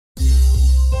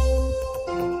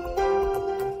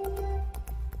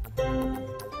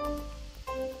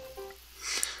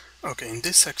Okay, in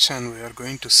this section we are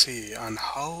going to see on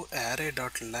how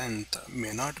array.length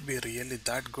may not be really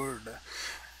that good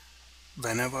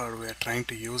whenever we are trying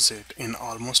to use it in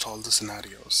almost all the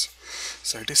scenarios.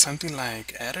 So it is something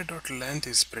like array.length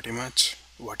is pretty much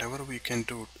whatever we can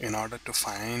do in order to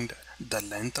find the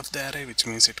length of the array, which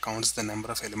means it counts the number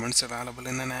of elements available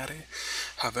in an array.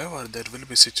 However, there will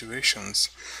be situations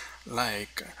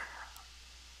like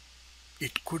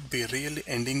it could be really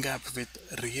ending up with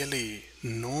really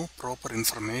no proper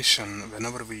information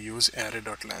whenever we use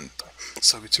array.length.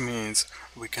 So which means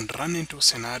we can run into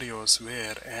scenarios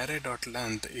where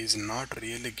array.length is not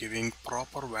really giving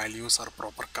proper values or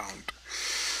proper count.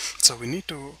 So we need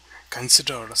to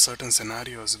consider certain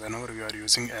scenarios whenever we are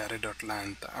using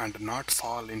array.length and not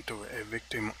fall into a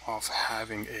victim of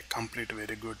having a complete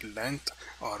very good length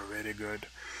or very good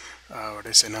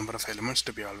number of elements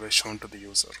to be always shown to the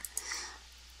user.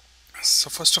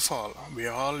 So first of all, we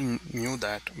all knew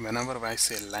that whenever I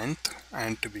say length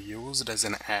and to be used as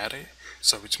an array,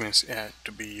 so which means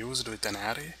to be used with an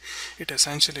array, it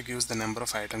essentially gives the number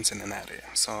of items in an array.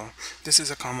 So this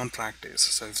is a common practice.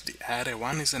 So if the array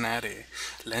 1 is an array,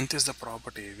 length is the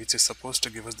property which is supposed to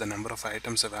give us the number of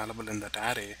items available in that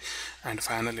array, and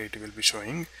finally it will be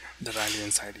showing the value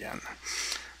inside n.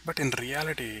 But in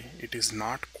reality, it is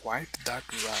not quite that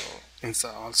well in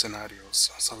all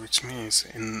scenarios. So which means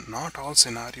in not all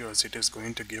scenarios it is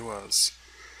going to give us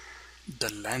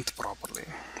the length properly.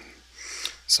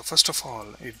 So first of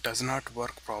all, it does not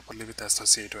work properly with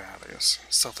associative arrays.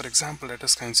 So for example, let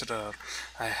us consider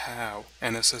I have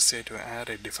an associative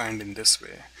array defined in this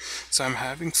way. So I'm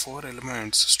having 4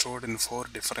 elements stored in 4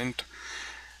 different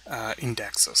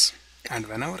indexes. And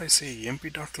whenever I say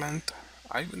emp.length,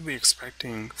 I will be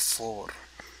expecting 4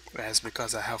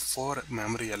 because I have 4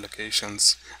 memory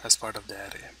allocations as part of the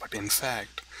array, but in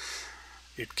fact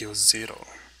it gives 0.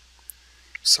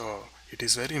 So it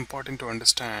is very important to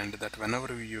understand that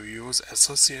whenever you use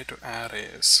associative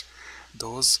arrays,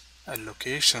 those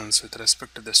allocations with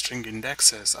respect to the string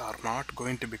indexes are not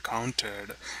going to be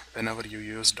counted whenever you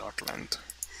use .length.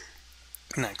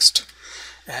 Next,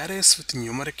 arrays with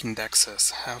numeric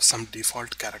indexes have some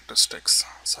default characteristics.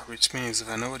 So which means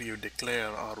whenever you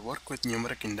declare or work with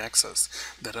numeric indexes,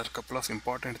 there are a couple of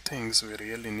important things we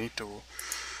really need to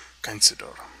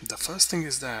consider. The first thing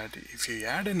is that if you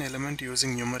add an element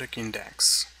using numeric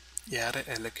index, array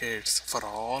allocates for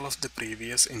all of the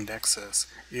previous indexes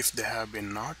if they have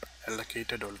been not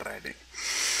allocated already.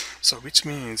 So which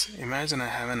means imagine I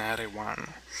have an array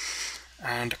 1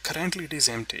 and currently it is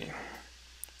empty,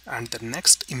 and the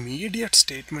next immediate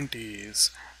statement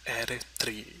is array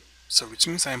 3. So which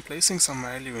means I am placing some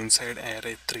value inside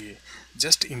array 3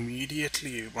 just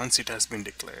immediately once it has been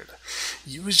declared.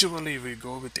 Usually we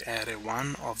go with array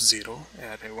 1 of 0,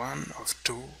 array 1 of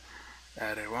 2,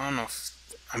 array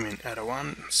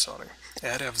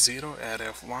of 0, array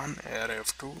of 1, array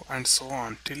of 2, and so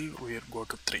on till we go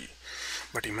to 3.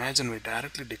 But imagine we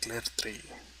directly declare 3.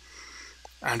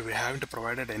 And we haven't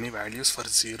provided any values for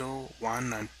 0,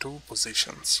 1 and 2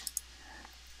 positions.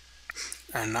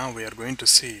 And now we are going to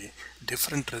see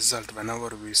different result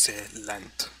whenever we say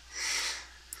length.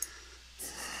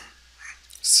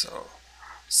 So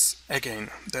again,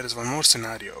 there is one more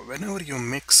scenario. Whenever you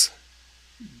mix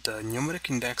the numeric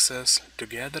indexes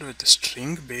together with the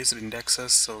string based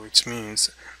indexes, so which means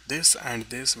this and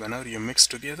this, whenever you mix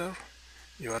together,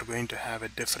 you are going to have a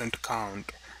different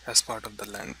count as part of the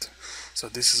length. So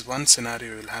this is one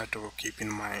scenario you'll have to keep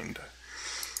in mind.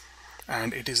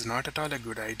 And it is not at all a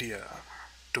good idea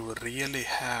to really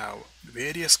have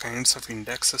various kinds of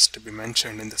indexes to be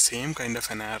mentioned in the same kind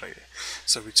of an array.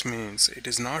 So which means it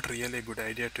is not really a good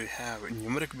idea to have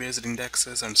numeric based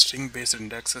indexes and string based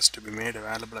indexes to be made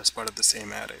available as part of the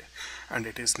same array. And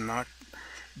it is not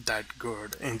that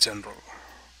good in general.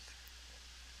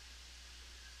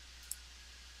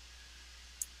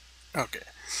 Okay.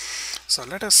 So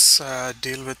let us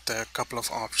deal with a couple of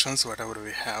options whatever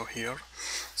we have here.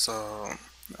 So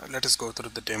let us go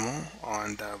through the demo,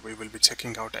 and we will be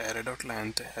checking out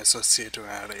array.length associative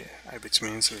array, which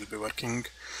means we will be working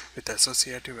with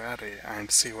associative array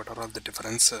and see what are all the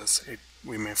differences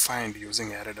we may find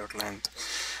using array.length,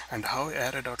 and how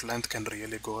array.length can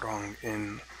really go wrong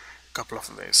in a couple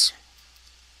of ways.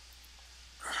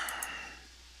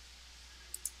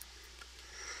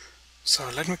 So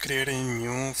let me create a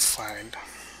new file.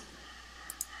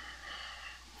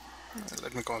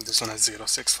 Let me call this one as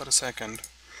 06 for a second.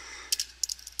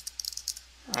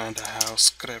 And I have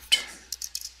script.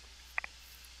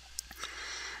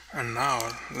 And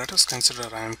now let us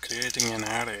consider I am creating an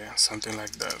array, something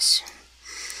like this.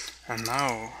 And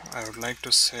now I would like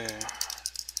to say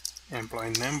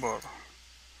employee number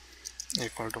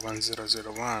equal to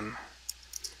 1001,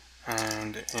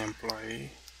 and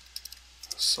employee,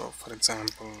 so for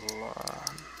example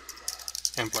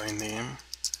employee name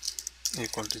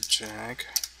equal to Jag,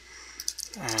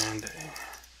 and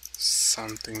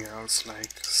something else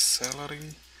like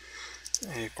salary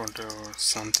equal to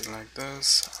something like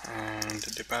this, and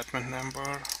department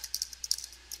number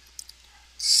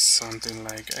something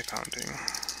like accounting.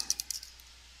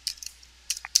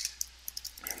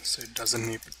 So it doesn't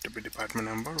need to be department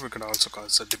number, we could also call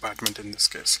it a department in this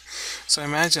case. So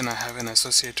imagine I have an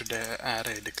associated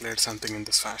array declared something in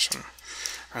this fashion,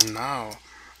 and now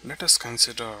let us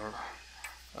consider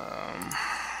a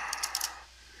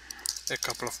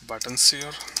couple of buttons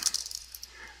here.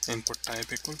 Input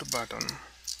type equal to button,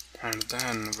 and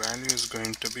then value is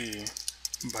going to be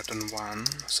button 1,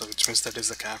 so which means that is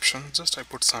the caption. Just I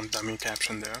put some dummy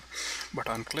caption there, but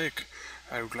on click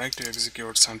I would like to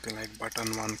execute something like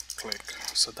button 1 click,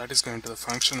 so that is going to the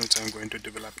function which I am going to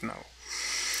develop now.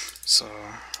 So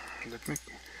let me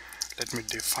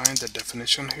define the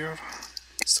definition here.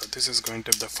 So this is going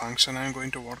to be the function I am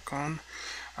going to work on,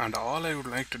 and all I would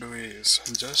like to do is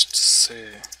just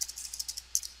say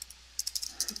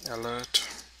alert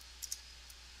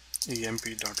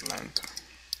emp.length.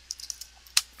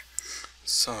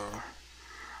 So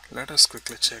let us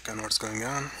quickly check on what's going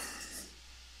on,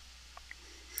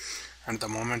 and the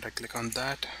moment I click on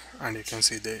that, and you can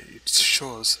see it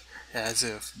shows as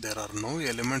if there are no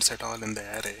elements at all in the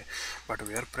array, but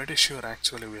we are pretty sure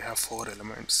actually we have 4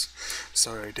 elements.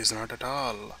 So it is not at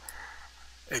all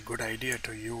a good idea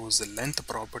to use the length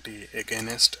property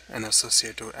against an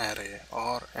associative array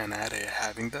or an array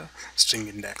having the string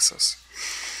indexes.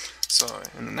 So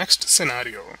in the next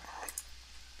scenario,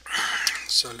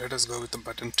 so let us go with the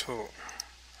button 2.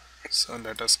 So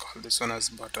let us call this one as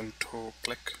button 2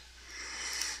 click,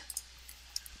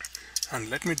 and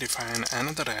let me define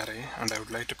another array, and I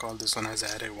would like to call this one as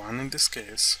array 1 in this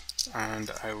case,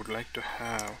 and I would like to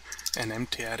have an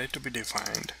empty array to be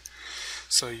defined.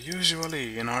 So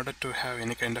usually in order to have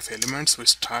any kind of elements we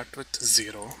start with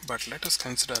 0, but let us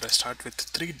consider I start with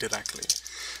 3 directly,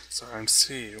 so and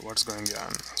see what's going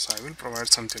on. So I will provide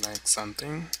something like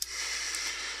something,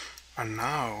 and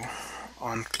now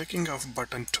on clicking of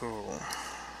button 2,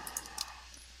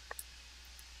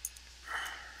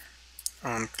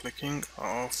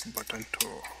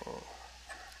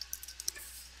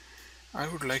 I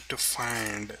would like to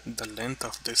find the length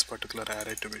of this particular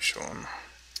array to be shown.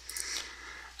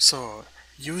 So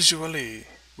usually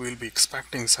we'll be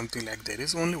expecting something like there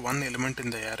is only one element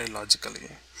in the array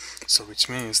logically, so which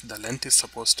means the length is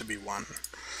supposed to be 1.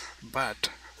 But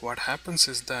what happens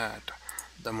is that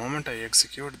the moment I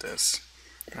execute this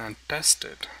and test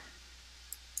it,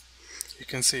 you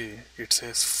can see it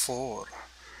says 4.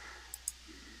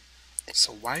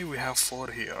 So why we have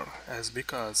 4 here is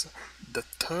because the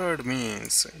third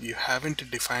means you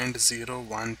haven't defined 0,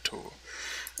 1, 2,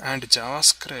 and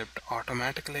JavaScript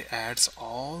automatically adds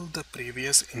all the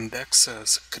previous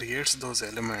indexes, creates those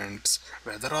elements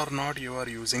whether or not you are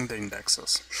using the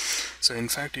indexes. So in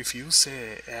fact if you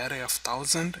say array of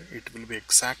 1000, it will be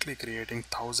exactly creating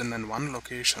 1001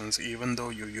 locations even though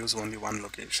you use only one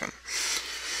location.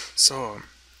 So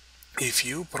if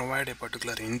you provide a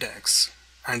particular index,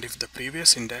 and if the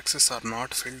previous indexes are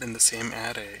not filled in the same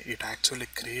array, it actually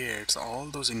creates all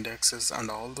those indexes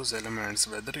and all those elements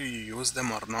whether you use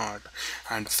them or not,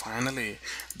 and finally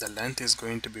the length is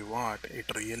going to be what it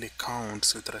really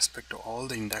counts with respect to all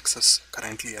the indexes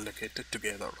currently allocated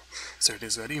together. So it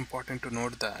is very important to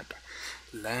note that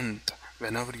length,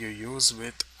 whenever you use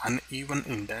with uneven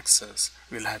indexes,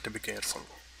 will have to be careful.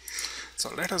 So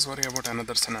let us worry about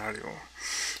another scenario.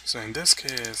 So in this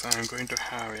case I am going to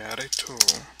have array 2,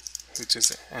 which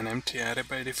is an empty array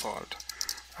by default,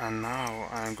 and now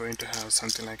I am going to have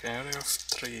something like array of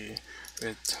 3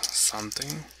 with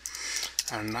something,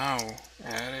 and now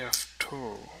array of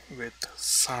 2 with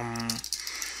some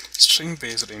string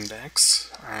based index,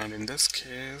 and in this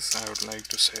case I would like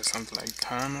to say something like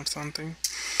 10 or something.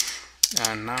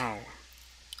 And now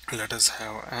let us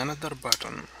have another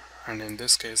button, and in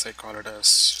this case I call it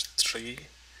as 3,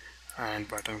 and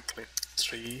button click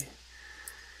 3,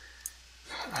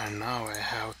 and now I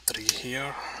have 3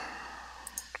 here,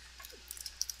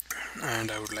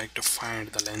 and I would like to find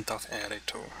the length of array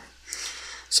 2.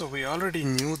 So we already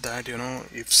knew that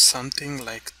if something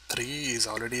like 3 is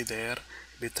already there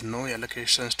with no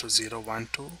allocations to 0, 1,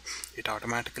 2, it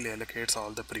automatically allocates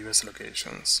all the previous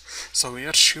locations. So we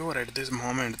are sure at this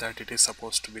moment that it is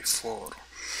supposed to be 4.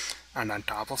 And on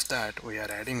top of that we are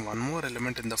adding one more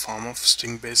element in the form of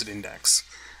string based index,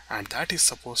 and that is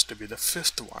supposed to be the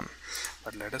fifth one.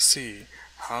 But let us see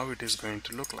how it is going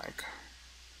to look like.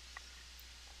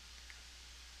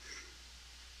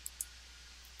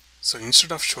 So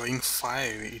instead of showing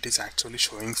 5, it is actually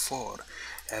showing 4.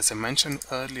 As I mentioned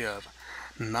earlier,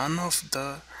 none of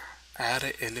the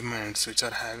array elements which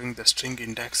are having the string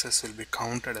indexes will be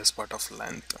counted as part of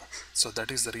length. So that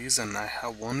is the reason I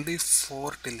have only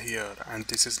 4 till here, and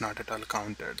this is not at all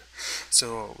counted.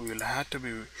 So we will have to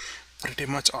be pretty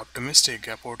much optimistic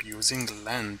about using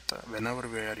length whenever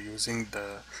we are using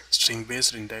the string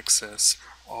based indexes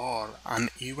or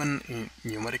uneven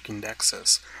numeric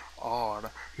indexes,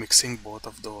 or mixing both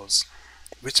of those,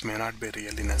 which may not be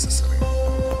really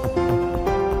necessary.